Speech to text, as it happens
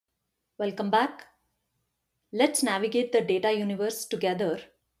Welcome back. Let's navigate the data universe together,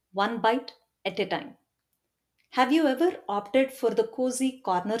 one byte at a time. Have you ever opted for the cozy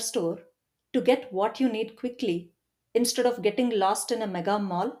corner store to get what you need quickly instead of getting lost in a mega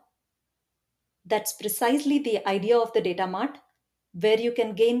mall? That's precisely the idea of the Data Mart, where you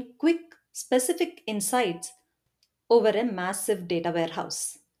can gain quick, specific insights over a massive data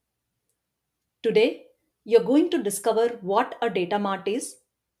warehouse. Today, you're going to discover what a data mart is,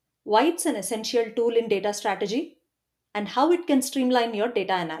 why it's an essential tool in data strategy, and how it can streamline your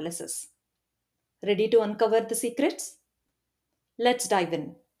data analysis. Ready to uncover the secrets? Let's dive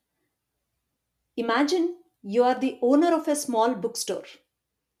in. Imagine you are the owner of a small bookstore.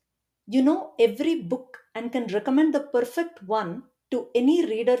 You know every book and can recommend the perfect one to any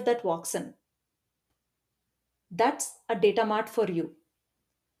reader that walks in. That's a data mart for you,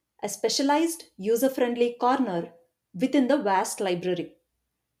 a specialized, user friendly corner within the vast library.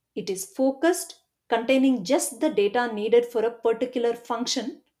 It is focused, containing just the data needed for a particular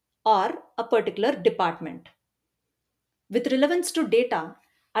function or a particular department. With relevance to data,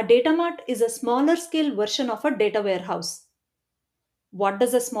 a data mart is a smaller scale version of a data warehouse. What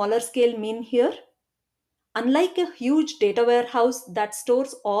does a smaller scale mean here? Unlike a huge data warehouse that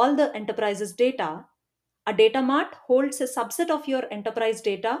stores all the enterprise's data, a data mart holds a subset of your enterprise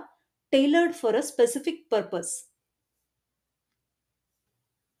data tailored for a specific purpose.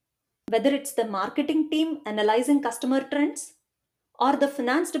 Whether it's the marketing team analyzing customer trends, or the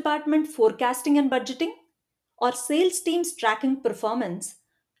finance department forecasting and budgeting, or sales teams tracking performance,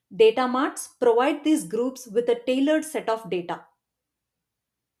 data marts provide these groups with a tailored set of data.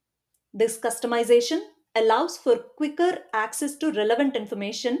 This customization allows for quicker access to relevant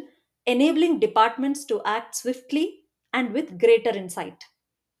information, enabling departments to act swiftly and with greater insight.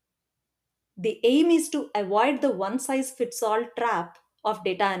 The aim is to avoid the one size fits all trap of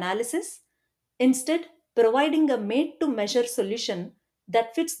data analysis, instead, providing a made to measure solution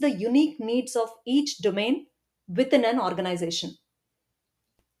that fits the unique needs of each domain within an organization.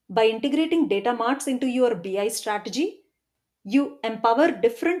 By integrating data marts into your BI strategy, you empower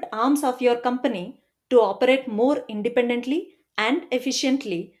different arms of your company to operate more independently and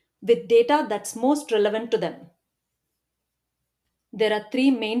efficiently with data that's most relevant to them. There are three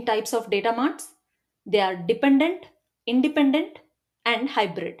main types of data marts. They are dependent, independent, and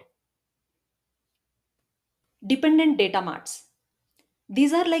hybrid. Dependent data marts.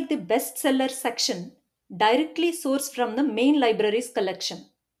 These are like the bestseller section, directly sourced from the main library's collection.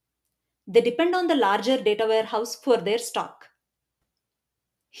 They depend on the larger data warehouse for their stock.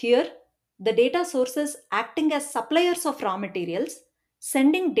 Here, the data sources acting as suppliers of raw materials,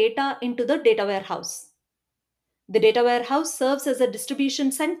 sending data into the data warehouse. The data warehouse serves as a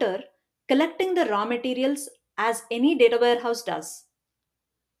distribution center, collecting the raw materials as any data warehouse does.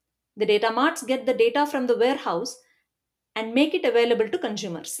 The data marts get the data from the warehouse and make it available to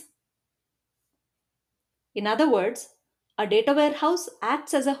consumers. In other words, a data warehouse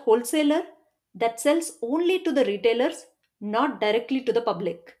acts as a wholesaler that sells only to the retailers, not directly to the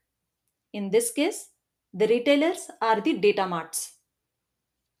public. In this case, the retailers are the data marts.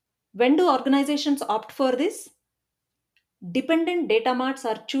 When do organizations opt for this? Dependent data marts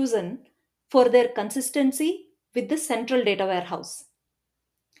are chosen for their consistency with the central data warehouse,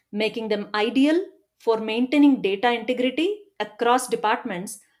 making them ideal for maintaining data integrity across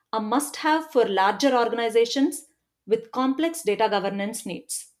departments, a must have for larger organizations with complex data governance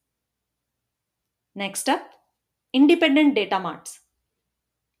needs. Next up, independent data marts.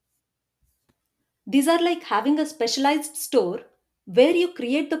 These are like having a specialized store where you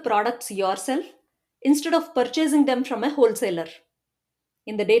create the products yourself instead of purchasing them from a wholesaler.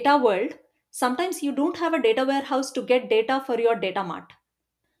 In the data world, sometimes you don't have a data warehouse to get data for your data mart.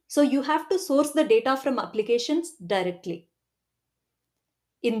 So you have to source the data from applications directly.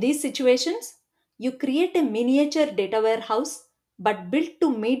 In these situations, you create a miniature data warehouse but built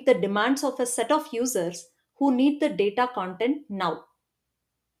to meet the demands of a set of users who need the data content now.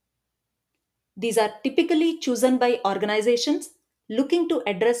 These are typically chosen by organizations looking to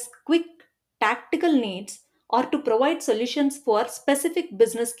address quick, tactical needs or to provide solutions for specific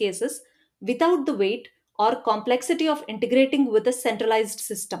business cases without the weight or complexity of integrating with a centralized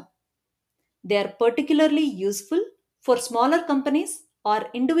system. They are particularly useful for smaller companies or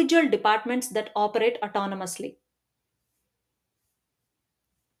individual departments that operate autonomously.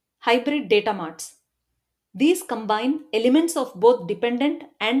 Hybrid data marts. These combine elements of both dependent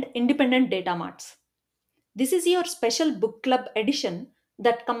and independent data marts. This is your special book club edition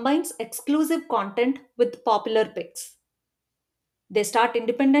that combines exclusive content with popular picks. They start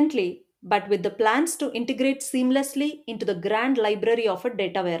independently but with the plans to integrate seamlessly into the grand library of a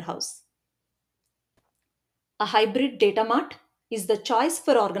data warehouse. A hybrid data mart is the choice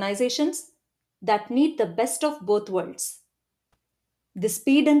for organizations that need the best of both worlds: the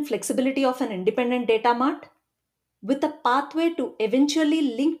speed and flexibility of an independent data mart with a pathway to eventually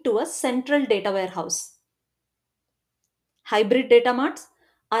link to a central data warehouse. Hybrid data marts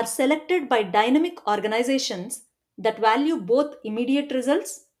are selected by dynamic organizations that value both immediate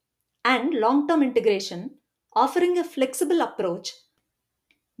results and long term integration, offering a flexible approach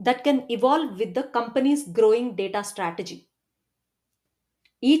that can evolve with the company's growing data strategy.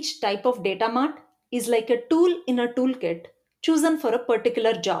 Each type of data mart is like a tool in a toolkit chosen for a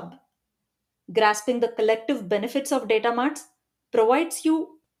particular job. Grasping the collective benefits of data marts provides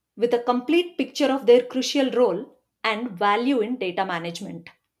you with a complete picture of their crucial role and value in data management.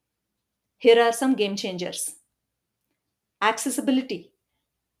 Here are some game changers. Accessibility.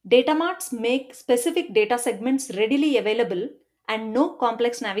 Data marts make specific data segments readily available and no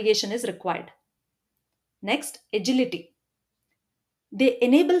complex navigation is required. Next, agility. They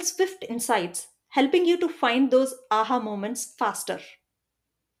enable swift insights, helping you to find those aha moments faster.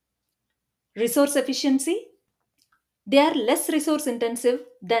 Resource efficiency. They are less resource intensive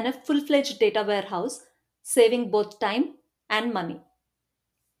than a full fledged data warehouse, saving both time and money.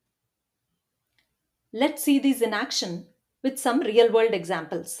 Let's see these in action with some real world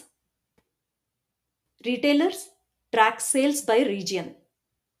examples. Retailers track sales by region.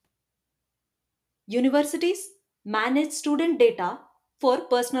 Universities manage student data for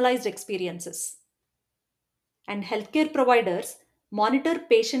personalized experiences. And healthcare providers monitor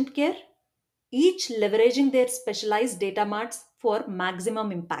patient care, each leveraging their specialized data marts for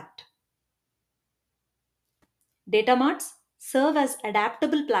maximum impact. Data marts serve as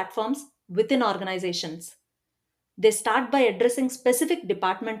adaptable platforms within organizations. They start by addressing specific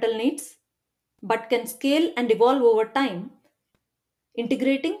departmental needs but can scale and evolve over time,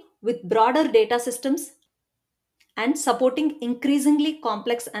 integrating with broader data systems and supporting increasingly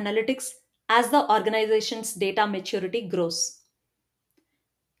complex analytics as the organization's data maturity grows.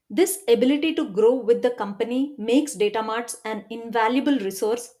 This ability to grow with the company makes data marts an invaluable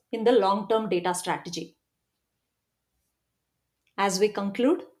resource in the long term data strategy. As we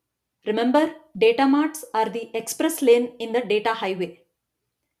conclude, remember data marts are the express lane in the data highway,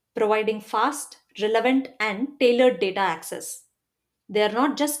 providing fast, relevant, and tailored data access. They are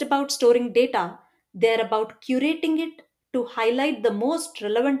not just about storing data, they are about curating it to highlight the most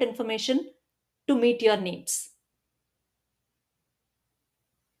relevant information to meet your needs.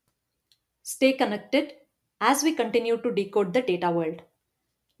 Stay connected as we continue to decode the data world.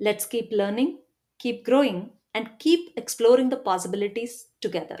 Let's keep learning, keep growing, and keep exploring the possibilities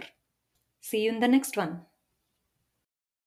together. See you in the next one.